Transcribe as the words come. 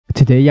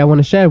Today I want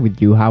to share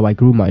with you how I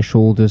grew my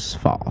shoulders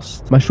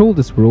fast. My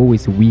shoulders were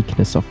always a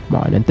weakness of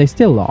mine, and they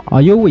still are.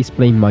 I always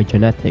blame my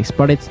genetics,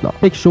 but it's not.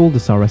 Big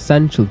shoulders are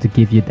essential to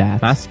give you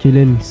that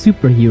masculine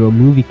superhero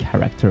movie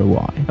character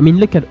vibe. I mean,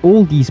 look at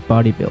all these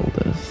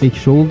bodybuilders. Big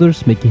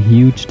shoulders make a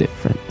huge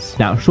difference.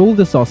 Now,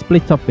 shoulders are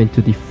split up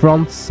into the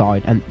front,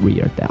 side and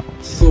rear delts.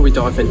 Before we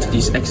dive into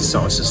these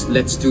exercises,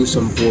 let's do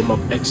some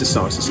warm-up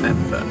exercises at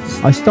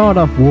first. I start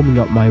off warming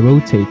up my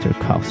rotator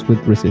cuffs with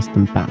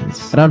resistant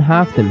bands. I don't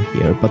have them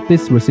here, but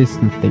this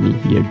resistant thingy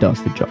here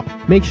does the job.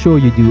 Make sure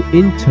you do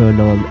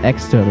internal and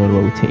external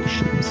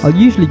rotations. I'll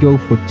usually go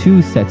for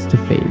 2 sets to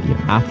failure.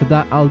 After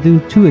that, I'll do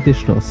 2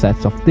 additional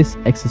sets of this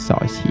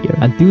exercise here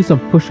and do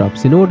some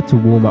push-ups in order to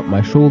warm up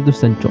my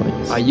shoulders and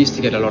joints. I used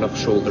to get a lot of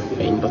shoulder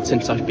pain, but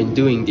since I've been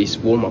doing these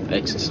warm-up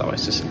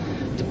exercises,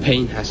 the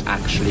pain has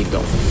actually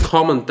gone.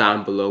 Comment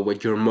down below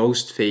what your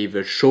most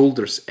favorite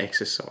shoulders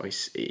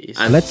exercise is.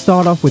 And let's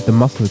start off with the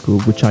muscle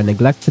group which I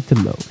neglected the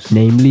most,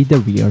 namely the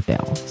rear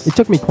delts. It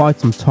took me quite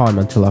some time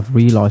until I've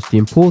realized the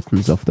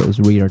importance of those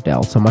rear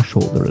delts on my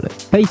shoulder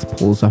lift. Face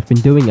pulls I've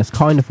been doing as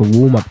kind of a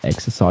warm-up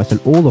exercise on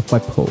all of my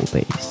pull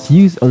days.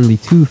 Use only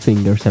 2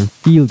 fingers and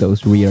feel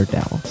those rear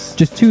delts.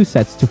 Just 2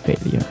 sets to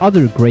failure.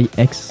 Other great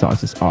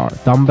exercises are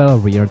dumbbell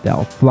rear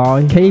delt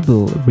fly,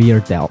 cable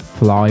rear delt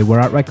fly, where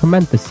I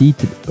recommend the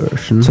seated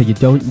version so you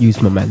don't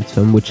use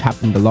momentum, which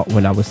happened a lot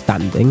when I was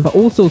standing, but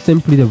also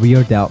simply the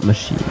rear delt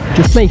machine.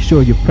 Just make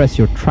sure you press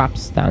your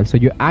traps down so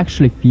you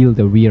actually feel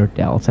the rear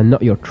delts and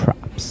not your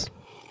traps.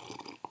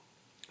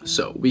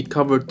 So we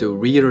covered the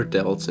rear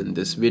delts in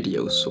this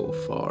video so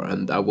far,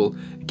 and I will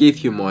give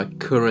you my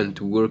current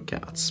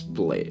workout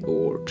split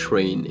or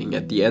training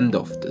at the end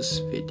of this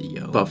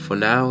video. But for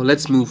now,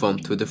 let's move on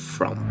to the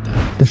front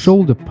delt. The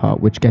shoulder part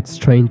which gets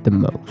trained the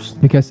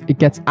most, because it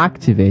gets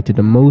activated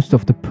on most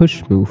of the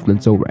push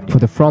movements already. For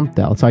the front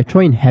delts, I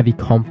train heavy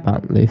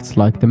compound lifts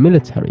like the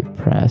military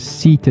press,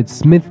 seated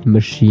Smith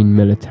machine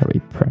military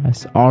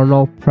press,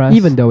 Arnold press,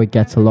 even though it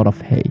gets a lot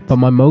of hate. But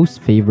my most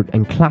favorite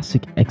and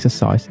classic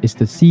exercise is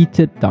the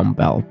seated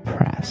dumbbell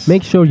press.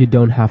 Make sure you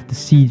don't have the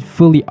seat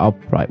fully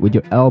upright with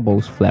your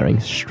elbows flaring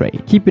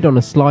straight. Keep it on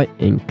a slight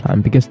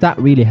incline, because that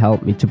really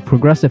helped me to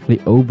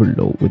progressively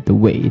overload with the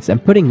weights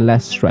and putting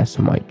less stress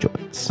on my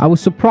joints. I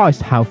was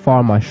surprised how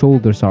far my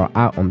shoulders are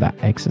out on that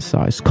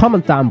exercise.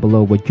 Comment down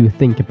below what you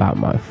think about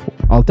my form.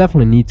 I'll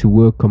definitely need to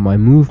work on my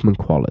movement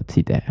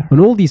quality there. On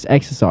all these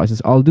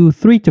exercises, I'll do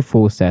 3 to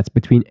 4 sets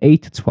between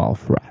 8 to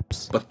 12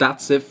 reps. But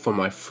that's it for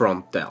my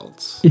front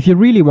delts. If you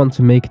really want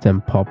to make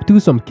them pop, do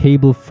some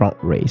cable front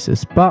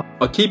raises, but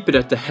I'll keep it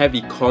at the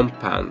heavy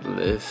compound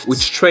lift,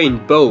 which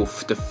train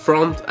both the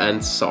front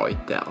and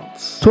side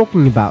delts.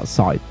 Talking about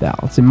side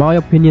delts, in my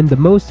opinion, the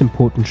most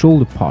important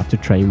shoulder part to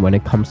train when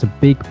it comes to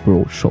big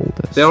broad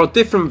shoulders. There are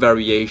different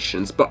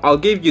variations, but I'll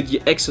give you the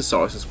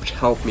exercises which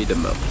help me the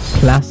most.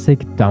 Classic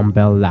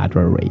dumbbell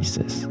lateral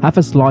raises. Have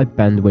a slight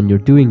bend when you're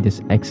doing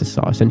this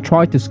exercise and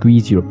try to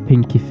squeeze your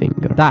pinky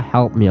finger. That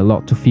helped me a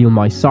lot to feel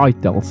my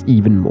side delts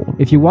even more.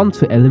 If you want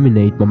to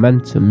eliminate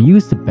momentum,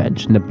 use the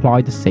bench and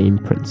apply the same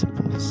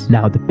principles.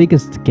 Now, the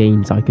biggest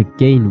gains I could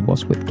gain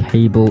was with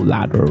cable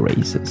lateral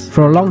raises.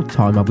 For a long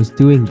time I was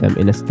doing them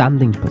in a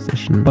standing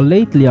position, but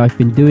lately I've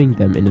been doing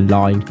them in a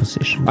lying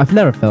position. I've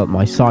never felt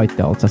my side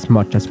delts as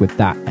much as with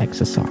that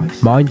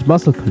exercise.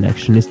 Mind-muscle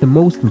connection is the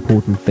most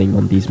important thing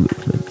on these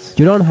movements.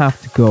 You don't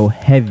have to go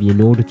heavy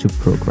in order to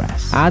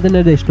progress. Add an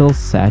additional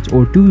set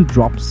or do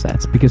drop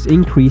sets, because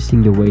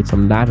increasing the weights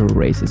on lateral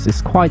raises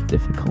is quite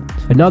difficult.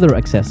 Another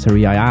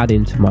accessory I add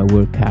into my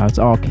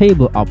workouts are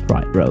cable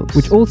upright rows,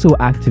 which also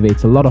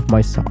activates a lot of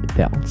my side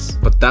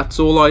delts. But that's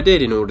all I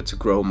did in order to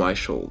grow my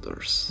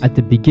shoulders. At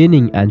the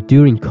beginning and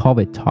during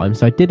COVID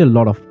times, I did a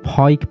lot of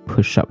pike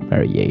push-up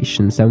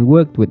variations and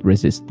worked with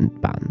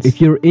resistant bands.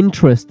 If you're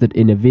interested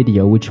in a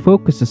video which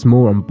focuses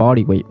more on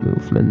bodyweight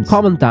movements,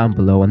 comment down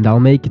below and I'll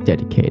make a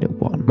dedicated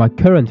one. My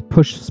current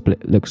push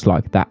split looks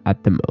like that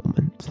at the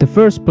moment. The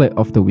first split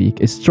of the week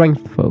is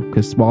strength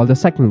focused, while the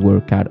second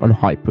workout on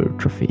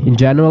hypertrophy. In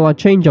general, I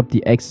change up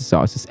the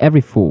exercises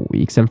every 4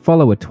 weeks and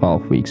follow a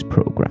 12 weeks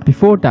program.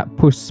 Before that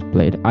push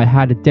split, I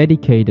had a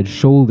dedicated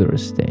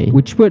shoulders day,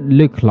 which would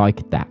look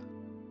like that.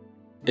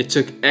 It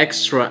took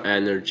extra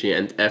energy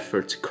and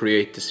effort to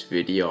create this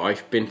video.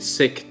 I've been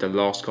sick the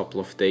last couple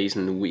of days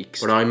and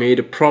weeks, but I made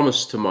a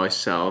promise to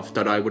myself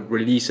that I would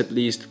release at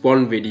least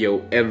 1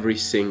 video every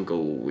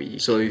single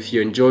week. So if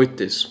you enjoyed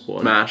this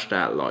one, smash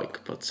that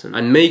like button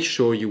and make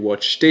sure you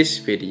watch this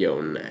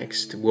video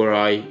next, where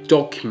I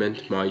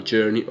document my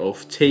journey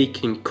of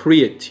taking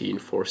creatine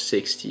for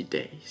 60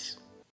 days.